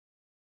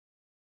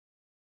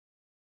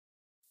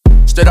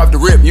Straight off the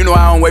rip, you know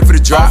I don't wait for the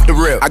drop. The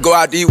rip. I go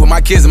out to eat with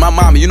my kids and my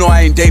mama, you know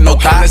I ain't dating no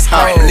college.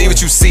 Believe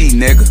what you see,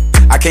 nigga.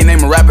 I can't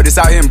name a rapper that's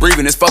out here and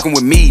breathing, it's fucking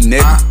with me,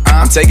 nigga.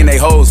 I'm taking they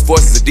hoes,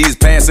 forces, Adidas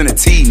pants, and a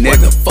tee,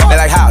 nigga. They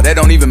like how? That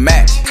don't even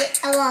match.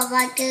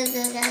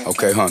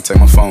 Okay, take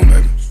my phone,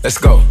 baby. Let's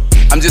go.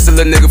 I'm just a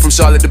little nigga from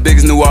Charlotte, the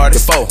biggest new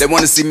artist. They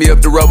wanna see me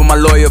up the road with my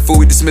lawyer, fool,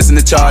 we dismissing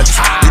the charges.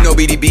 You know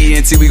BDB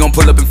and T, we gon'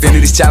 pull up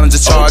Infinity's challenger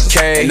charge.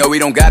 Okay. No, we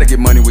don't gotta get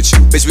money with you,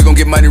 bitch, we gon'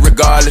 get money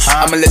regardless.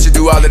 I'ma let you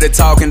do all of the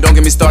talking, don't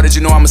get me started, you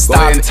know I'ma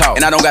stop it.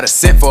 And I don't got a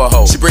cent for a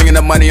hoe. She bringing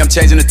up money, I'm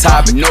changing the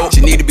topic. No, she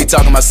need to be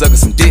talking about sucking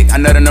some dick. I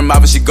nut in her mouth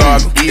and she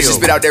gargle. If she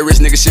spit out that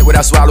rich nigga shit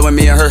without swallowing,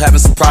 me and her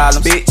having some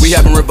problems. Bitch. We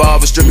having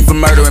revolvers, stripping for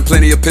murder and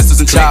plenty of pistols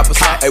and choppers.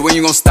 Hey, when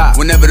you gon' stop?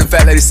 Whenever the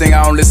fat lady sing,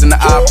 I don't listen to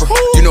opera.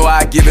 You know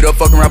I give it up,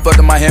 fuck around, fuck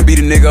up my hand, beat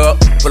a nigga up.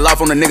 Pull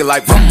off on a nigga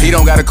like he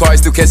don't got a car, he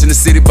still catching the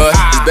city bus.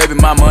 His baby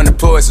mama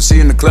unemployed, so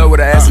she in the club with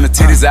her ass and her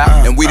titties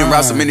out. And we done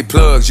route so many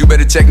plugs, you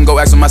better check and go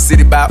ask what my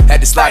city bout.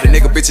 Had to slide the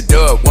nigga, bitch a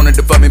dub. Wanted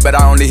to fuck me, but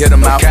I only hit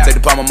him out. Take the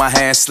palm of my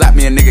hand, slap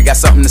me, a nigga got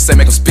something to say,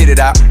 make him spit it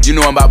out. You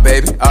know I'm about,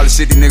 baby. All the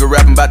shit these niggas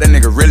rapping about, that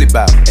nigga really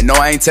bout. And no,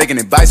 I ain't taking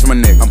advice from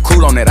a nigga. I'm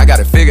cool on that, I got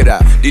it figured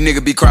out. These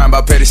niggas be crying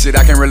about petty shit,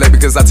 I can't relate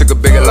because I took a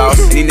bigger loss.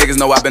 And these niggas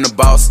know I've been a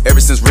boss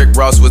ever since Rick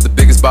Ross was the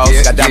biggest boss.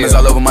 Got diamonds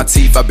all over my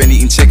teeth, I've been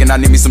eating chicken, I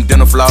need me some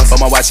dinner floss. But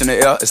my watch in the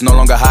air, it's no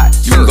longer hot.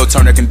 You can go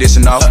turn the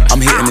condition off.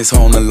 I'm hitting this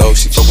hoe on the low,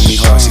 she fuck with me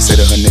hard. She said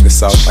that her nigga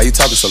soft. Why you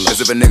talking so low?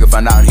 Cause if a nigga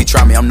find out and he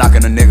try me, I'm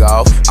knocking a nigga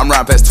off. I'm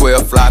riding past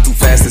 12, flying through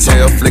fast as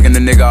hell, flicking the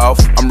nigga off.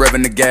 I'm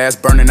revving the gas,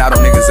 burning out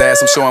on niggas'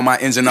 ass, I'm showing my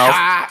engine off.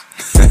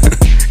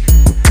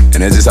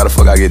 And that's just how the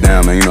fuck I get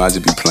down, man. You know, I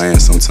just be playing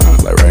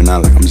sometimes. Like right now,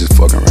 like I'm just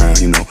fucking around,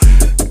 you know.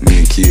 Me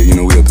and Kid, you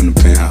know, we up in the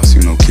penthouse,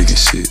 you know, kicking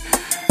shit.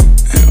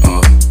 And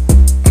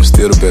I'm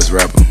still the best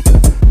rapper.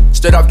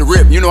 Straight off the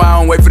rip, you know I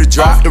don't wait for the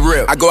drop. The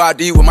rip. I go out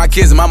to eat with my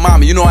kids and my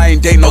mama, you know I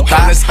ain't dating no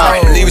college.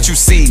 Believe what you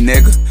see,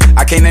 nigga.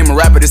 I can't name a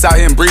rapper that's out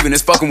here and breathing,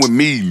 it's fucking with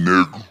me,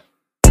 nigga.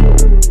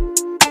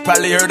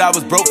 Probably heard I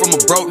was broke from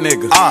a broke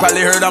nigga.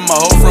 Probably heard I'm a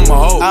hoe from a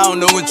hoe. I don't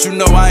know what you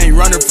know, I ain't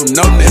running from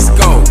no nigga. Let's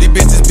go. These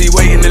bitches be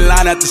waiting in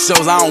line at the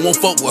shows. I don't want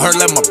fuck with her,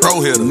 let my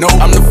bro hit her. No,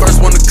 I'm the first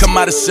one to come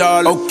out of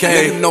Charlotte.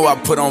 Okay, nigga know I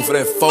put on for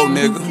that faux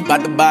nigga.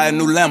 About to buy a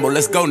new Lambo,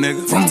 let's go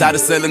nigga. From tired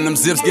of selling them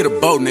zips, get a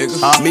boat nigga.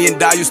 Me and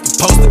Di used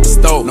to post at the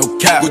stove. No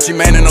cap, Gucci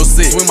man in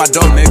 06, swing my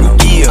dough nigga.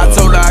 Yeah, I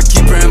told her I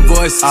keep her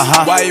invoices.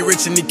 Why he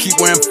rich and he keep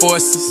wearing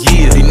forces?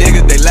 Yeah, these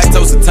niggas they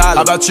lactose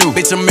intolerant. How about you?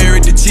 Bitch, I'm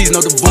married to cheese, no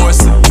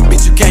divorcing.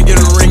 Bitch, you can't get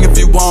a ring if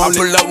you want it.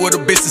 I pull up with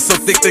a bitch that's so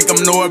thick, think I'm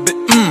Norbit.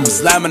 I'm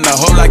slamming the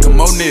hoe like a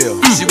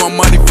O'Neal. She want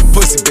money for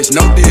pussy, bitch,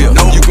 no deal.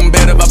 No, you can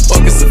bet if I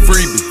fuck it's a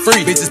freebie.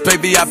 Free bitches pay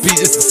VIP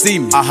just to see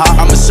me.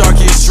 I'm a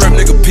sharky and shrimp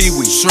nigga,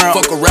 Pee-wee. Shrimp.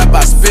 Fuck a rapper,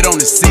 I spit on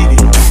his CD.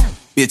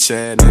 Bitch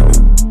ass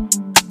nigga.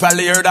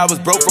 Probably heard I was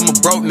broke from a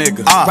broke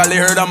nigga. Probably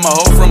heard I'm a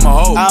hoe from a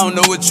hoe. I don't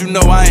know what you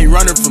know, I ain't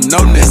running from no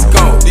nigga. Let's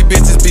go. These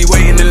bitches be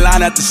waiting in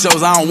line at the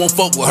shows. I don't want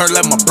fuck with her,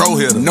 let my bro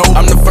hit her. No,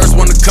 I'm the first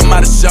one to come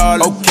out of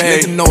Charlotte.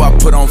 Okay, nigga know I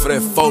put on for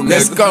that faux nigga.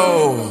 Let's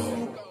go.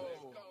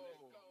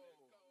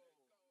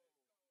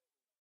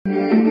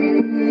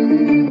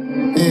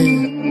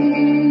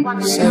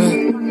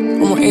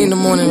 I'm on 8 in the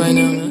morning right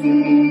now,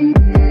 man.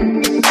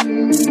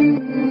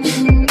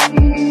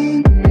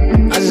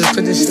 I just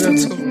put this shit up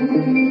too.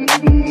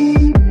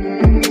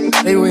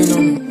 They waiting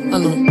on me, I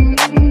know.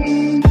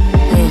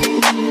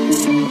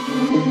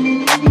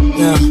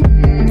 Yeah.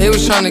 They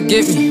was trying to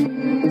get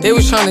me. They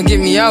was trying to get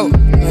me out.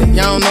 Like,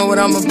 y'all don't know what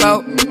I'm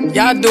about.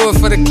 Y'all do it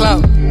for the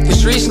clout. The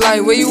streets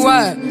like, where you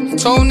at? I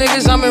told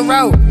niggas I'm en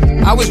route.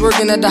 I was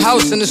working at the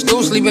house in the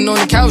stool, sleeping on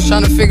the couch,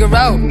 trying to figure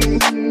out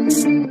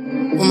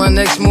what my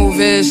next move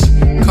is.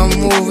 Come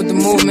move with the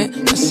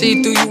movement. I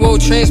see through you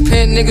old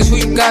transparent niggas who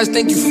you guys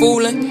think you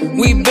fooling.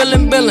 We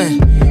billin'.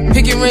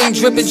 Picky ring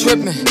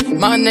drippin'.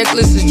 My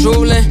necklace is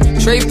drooling.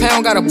 Trey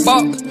Pound got a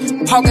buck.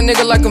 Park a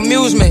nigga like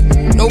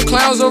amusement. No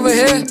clowns over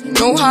here.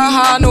 No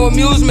ha-ha, no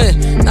amusement.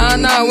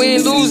 Nah, we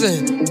ain't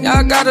losing.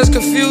 Y'all got us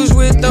confused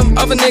with them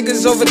other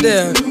niggas over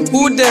there.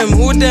 Who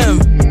them?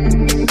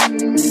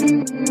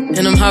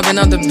 And I'm hopping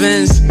out the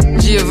Benz.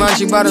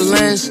 Givenchy by the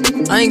lens.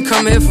 I ain't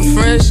come here for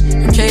friends.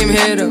 I came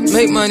here to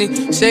make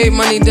money, save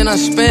money, then I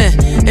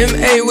spend.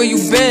 M.A. where you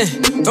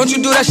been? Don't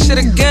you do that shit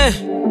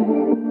again.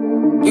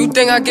 You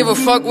think I give a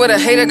fuck what a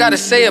hater gotta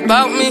say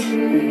about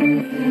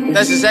me?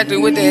 That's exactly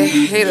what they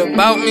hate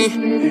about me.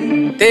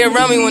 They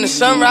around me when the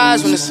sun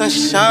rise, when the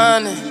sun's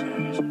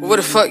shining. Where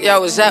the fuck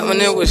y'all was at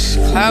when it was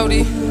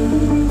cloudy?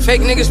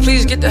 Fake niggas,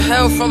 please get the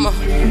hell from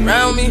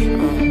around me.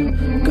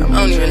 I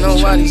don't even know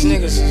why these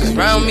niggas is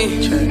around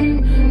me.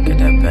 Get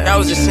that back. That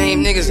was the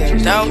same niggas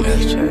that doubt me.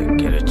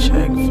 Get a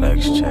check,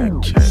 flex, check.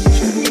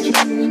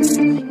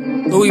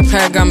 Louis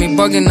pack got me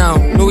bugging out.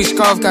 Louis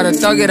scarf gotta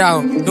thug it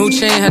out. New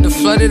chain had to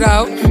flood it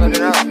out.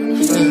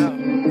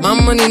 My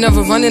money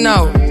never running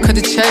out. Cut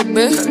the check,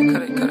 bitch.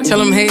 Tell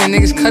them hating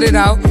niggas cut it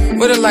out.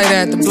 Where the light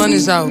at? The blunt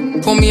is out.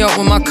 Pull me up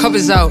when my cup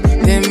is out.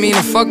 Didn't mean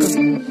to fuck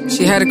her.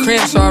 She had a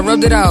cramp, so I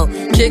rubbed it out.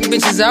 Kick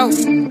bitches out.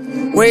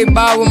 Way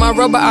by with my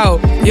rubber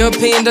out. Your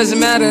opinion doesn't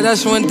matter,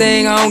 that's one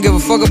thing I don't give a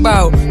fuck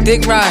about.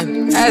 Dick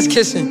riding, ass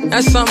kissing,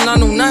 that's something I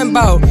know nothing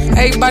about.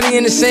 Everybody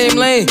in the same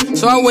lane,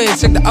 so I went and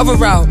took the other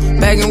route.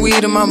 Bagging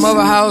weed in my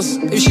mother house,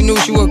 if she knew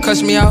she would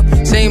cuss me out.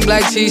 Same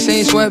black tee,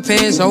 same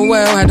sweatpants, oh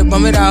well, had to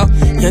bum it out.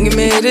 Youngin'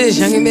 made this,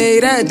 youngin'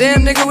 made that,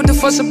 damn nigga, what the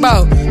fuss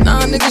about?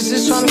 Nah, niggas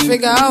just tryna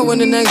figure out when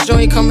the next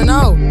joint coming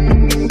out.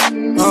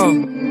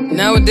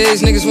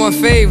 Nowadays niggas want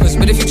favors,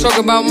 but if you talk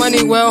about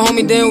money, well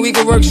homie, then we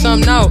can work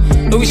something out.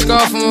 Louis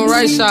scarf from the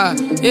right side,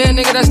 yeah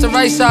nigga, that's the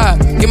right side.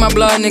 Give my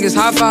blood niggas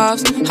high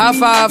fives, high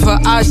five. Her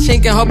eyes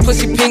chinking, her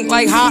pussy pink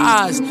like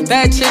high eyes.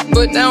 Bad chick,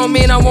 but that don't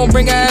mean I won't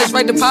bring her ass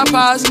right to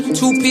Popeyes.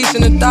 2-piece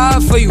in the thigh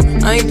for you,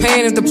 I ain't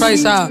paying if the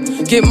price high.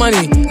 Get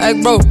money,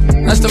 act broke,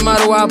 that's the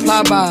motto I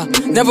apply by.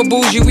 Never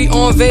bougie, we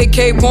on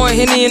vacay, pouring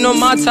Henny and on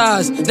my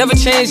ties. Never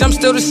changed, I'm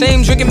still the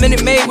same, drinking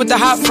Minute Maid with the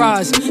hot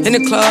fries. In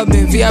the club,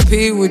 in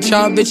VIP with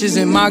y'all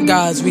bitches and my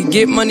guys. We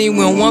get money, we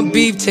don't want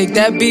beef, take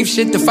that beef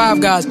shit to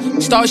 5 guys.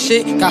 Start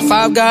shit, got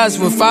 5 guys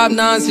with 5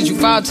 nines, hit you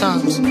 5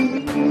 times.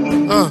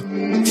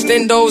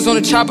 Extendos on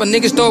the chopper,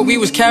 niggas thought we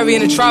was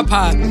carrying a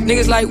tripod.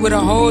 Niggas like where the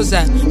hoes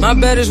at, my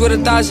bed is where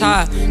the thighs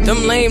high.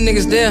 Them lame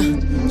niggas there,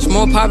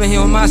 small poppin'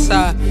 here on my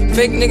side.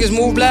 Fake niggas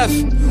move left,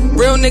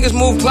 real niggas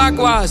move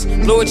clockwise.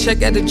 Blow a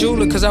check at the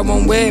jeweler, cause I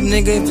won't wear it,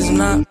 nigga, if it's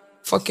not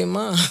fucking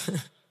mine.